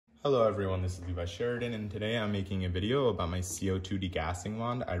Hello everyone, this is Levi Sheridan, and today I'm making a video about my CO2 degassing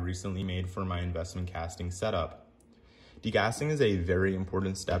wand I recently made for my investment casting setup. Degassing is a very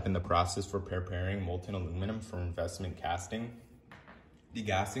important step in the process for preparing molten aluminum for investment casting.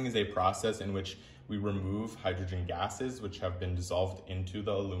 Degassing is a process in which we remove hydrogen gases which have been dissolved into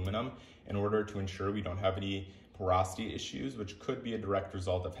the aluminum in order to ensure we don't have any porosity issues, which could be a direct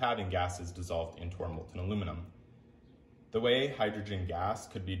result of having gases dissolved into our molten aluminum. The way hydrogen gas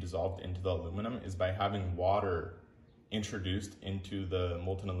could be dissolved into the aluminum is by having water introduced into the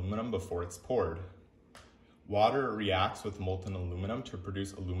molten aluminum before it's poured. Water reacts with molten aluminum to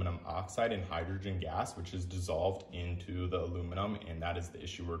produce aluminum oxide and hydrogen gas, which is dissolved into the aluminum, and that is the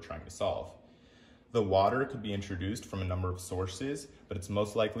issue we're trying to solve. The water could be introduced from a number of sources, but it's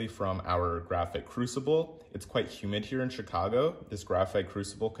most likely from our graphite crucible. It's quite humid here in Chicago. This graphite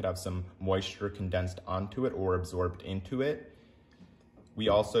crucible could have some moisture condensed onto it or absorbed into it. We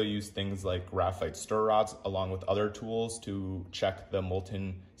also use things like graphite stir rods along with other tools to check the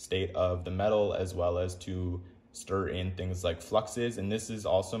molten state of the metal, as well as to stir in things like fluxes. And this is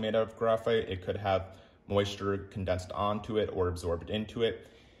also made out of graphite. It could have moisture condensed onto it or absorbed into it.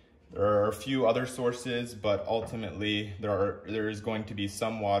 There are a few other sources, but ultimately there is going to be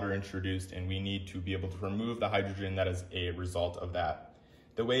some water introduced, and we need to be able to remove the hydrogen that is a result of that.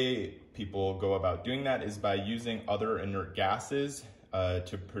 The way people go about doing that is by using other inert gases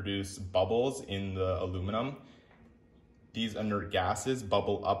to produce bubbles in the aluminum. These inert gases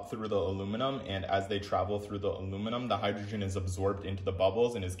bubble up through the aluminum, and as they travel through the aluminum, the hydrogen is absorbed into the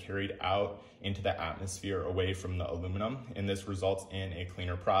bubbles and is carried out into the atmosphere away from the aluminum, and this results in a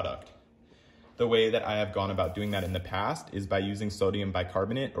cleaner product. The way that I have gone about doing that in the past is by using sodium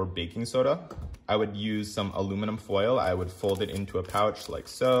bicarbonate or baking soda. I would use some aluminum foil. I would fold it into a pouch like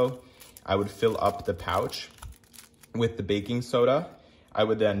so. I would fill up the pouch with the baking soda. I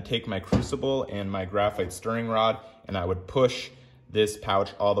would then take my crucible and my graphite stirring rod, and I would push this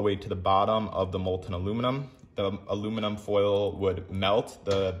pouch all the way to the bottom of the molten aluminum. The aluminum foil would melt,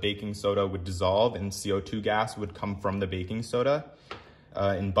 the baking soda would dissolve, and CO2 gas would come from the baking soda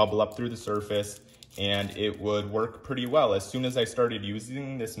and bubble up through the surface, and it would work pretty well. As soon as I started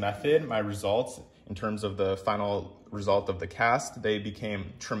using this method, my results in terms of the final result of the cast, they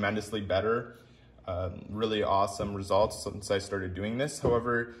became tremendously better. Really awesome results since I started doing this.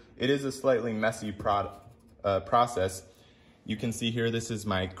 However, it is a slightly messy process. You can see here, this is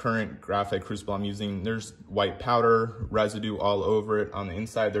my current graphite crucible I'm using. There's white powder residue all over it on the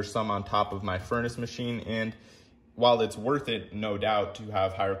inside. There's some on top of my furnace machine, and while it's worth it, no doubt, to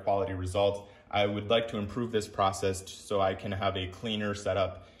have higher quality results, I would like to improve this process so I can have a cleaner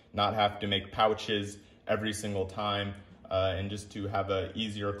setup, not have to make pouches every single time, and just to have an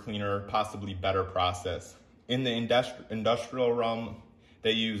easier, cleaner, possibly better process. In the industrial realm,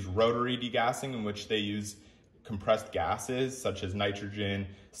 they use rotary degassing, in which they use compressed gases such as nitrogen,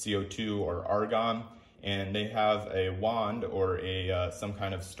 CO2, or argon, and they have a wand or some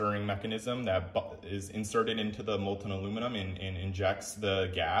kind of stirring mechanism that is inserted into the molten aluminum and injects the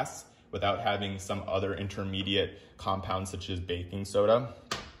gas without having some other intermediate compound such as baking soda.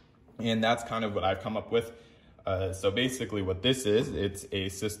 And that's kind of what I've come up with. So basically what this is, it's a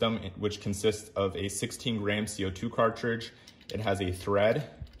system which consists of a 16-gram CO2 cartridge. It has a thread,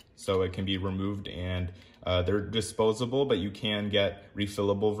 so it can be removed, and they're disposable, but you can get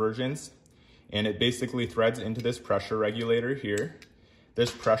refillable versions. And it basically threads into this pressure regulator here.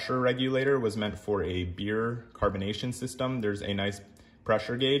 This pressure regulator was meant for a beer carbonation system. There's a nice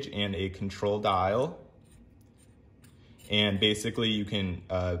pressure gauge and a control dial. And basically you can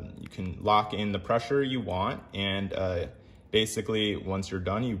lock in the pressure you want, and basically once you're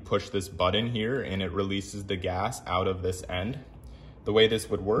done, you push this button here and it releases the gas out of this end. The way this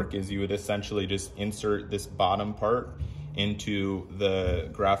would work is you would essentially just insert this bottom part into the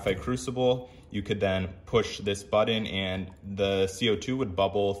graphite crucible. You could then push this button and the CO2 would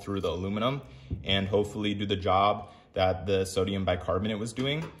bubble through the aluminum and hopefully do the job that the sodium bicarbonate was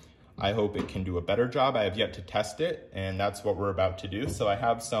doing. I hope it can do a better job. I have yet to test it, and that's what we're about to do. So I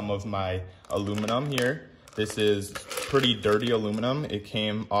have some of my aluminum here. This is pretty dirty aluminum. It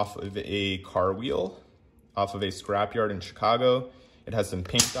came off of a car wheel, off of a scrapyard in Chicago. It has some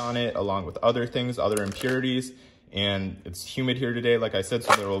paint on it, along with other things, other impurities, and it's humid here today, like I said,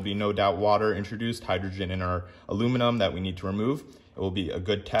 so there will be no doubt water introduced, hydrogen in our aluminum that we need to remove. It will be a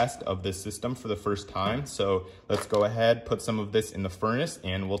good test of this system for the first time. So let's go ahead, put some of this in the furnace,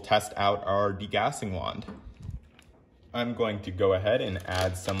 and we'll test out our degassing wand. I'm going to go ahead and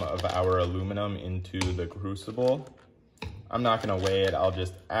add some of our aluminum into the crucible. I'm not gonna weigh it, I'll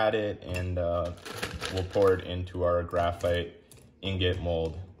just add it, and we'll pour it into our graphite ingot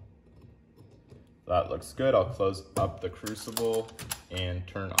mold. That looks good. I'll close up the crucible and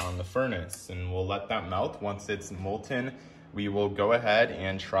turn on the furnace, and we'll let that melt. Once it's molten, we will go ahead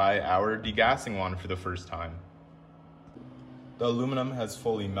and try our degassing wand for the first time. The aluminum has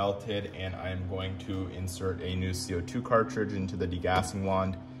fully melted, and I am going to insert a new CO2 cartridge into the degassing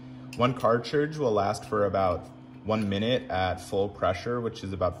wand. One cartridge will last for about 1 minute at full pressure, which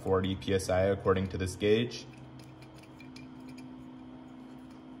is about 40 psi according to this gauge.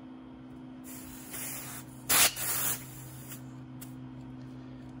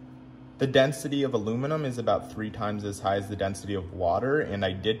 The density of aluminum is about 3 times as high as the density of water, and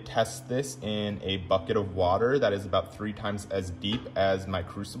I did test this in a bucket of water that is about 3 times as deep as my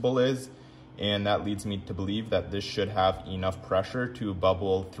crucible is, and that leads me to believe that this should have enough pressure to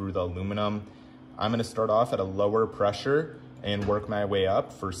bubble through the aluminum. I'm going to start off at a lower pressure and work my way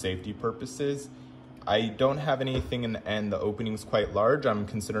up for safety purposes. I don't have anything in the end. The opening's quite large. I'm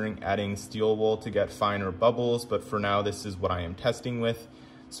considering adding steel wool to get finer bubbles, but for now this is what I am testing with.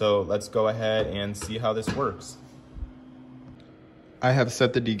 So let's go ahead and see how this works. I have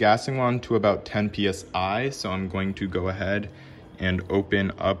set the degassing wand to about 10 psi, so I'm going to go ahead and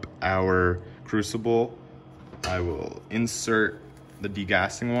open up our crucible. I will insert the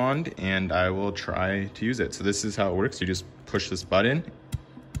degassing wand and I will try to use it. So this is how it works. You just push this button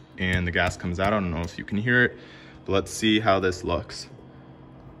and the gas comes out. I don't know if you can hear it, but let's see how this looks.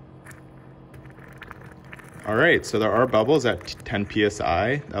 All right, so there are bubbles at 10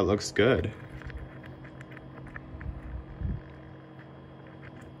 psi. That looks good.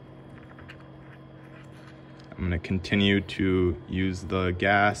 I'm going to continue to use the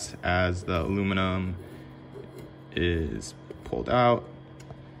gas as the aluminum is pulled out.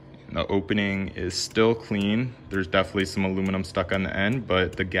 The opening is still clean. There's definitely some aluminum stuck on the end,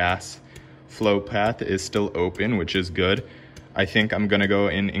 but the gas flow path is still open, which is good. I think I'm gonna go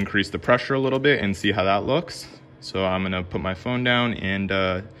and increase the pressure a little bit and see how that looks. So I'm gonna put my phone down and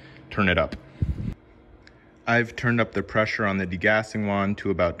turn it up. I've turned up the pressure on the degassing wand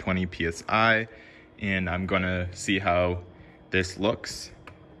to about 20 psi, and I'm gonna see how this looks.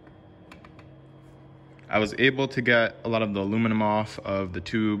 I was able to get a lot of the aluminum off of the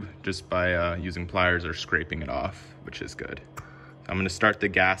tube just by using pliers or scraping it off, which is good. I'm gonna start the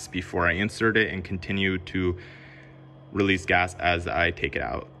gas before I insert it and continue to release gas as I take it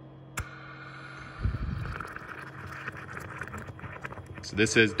out. So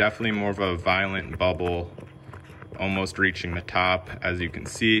this is definitely more of a violent bubble, almost reaching the top, as you can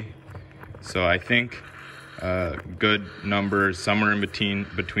see. So I think good numbers, somewhere in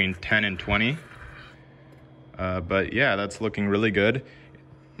between 10 and 20. But yeah, that's looking really good.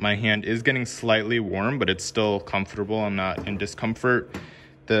 My hand is getting slightly warm, but it's still comfortable. I'm not in discomfort.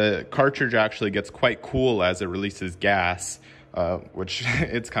 The cartridge actually gets quite cool as it releases gas, which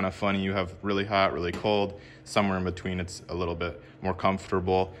it's kind of funny. You have really hot, really cold. Somewhere in between, it's a little bit more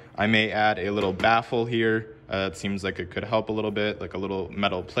comfortable. I may add a little baffle here. It seems like it could help a little bit, like a little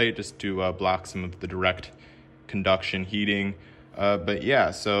metal plate just to block some of the direct conduction heating. But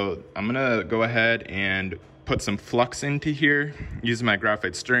yeah, so I'm gonna go ahead and put some flux into here, use my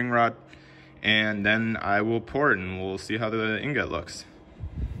graphite stirring rod, and then I will pour it and we'll see how the ingot looks.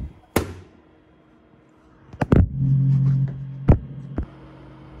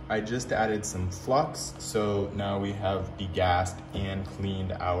 I just added some flux, so now we have degassed and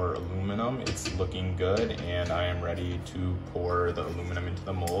cleaned our aluminum. It's looking good, and I am ready to pour the aluminum into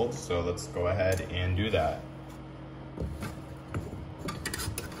the mold. So let's go ahead and do that.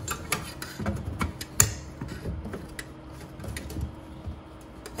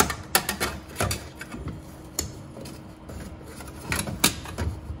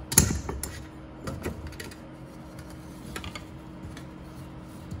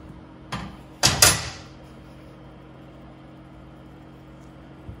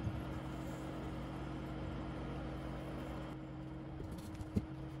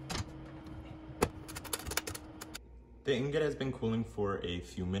 The ingot has been cooling for a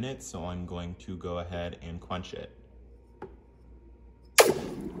few minutes, so I'm going to go ahead and quench it.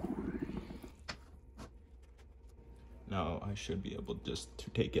 Now I should be able just to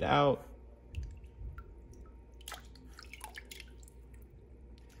take it out.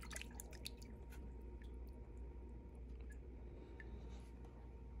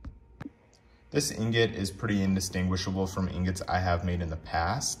 This ingot is pretty indistinguishable from ingots I have made in the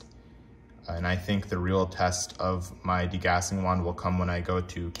past. And I think the real test of my degassing wand will come when I go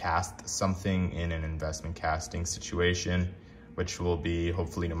to cast something in an investment casting situation, which will be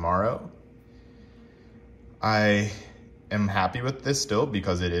hopefully tomorrow. I am happy with this still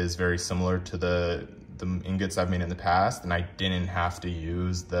because it is very similar to the the ingots I've made in the past, and I didn't have to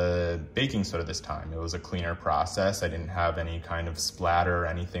use the baking soda this time. It was a cleaner process. I didn't have any kind of splatter or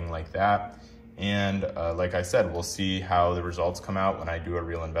anything like that. And like I said, we'll see how the results come out when I do a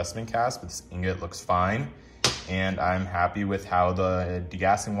real investment cast, but this ingot looks fine. And I'm happy with how the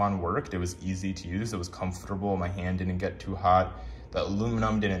degassing wand worked. It was easy to use, it was comfortable, my hand didn't get too hot. The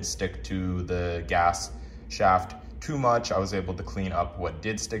aluminum didn't stick to the gas shaft too much. I was able to clean up what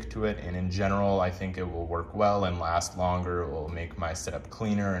did stick to it, and in general, I think it will work well and last longer. It will make my setup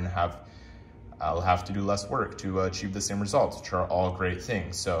cleaner, and I'll have to do less work to achieve the same results, which are all great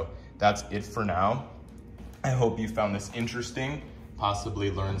things. So that's it for now. I hope you found this interesting, possibly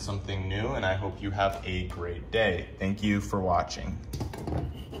learned something new, and I hope you have a great day. Thank you for watching.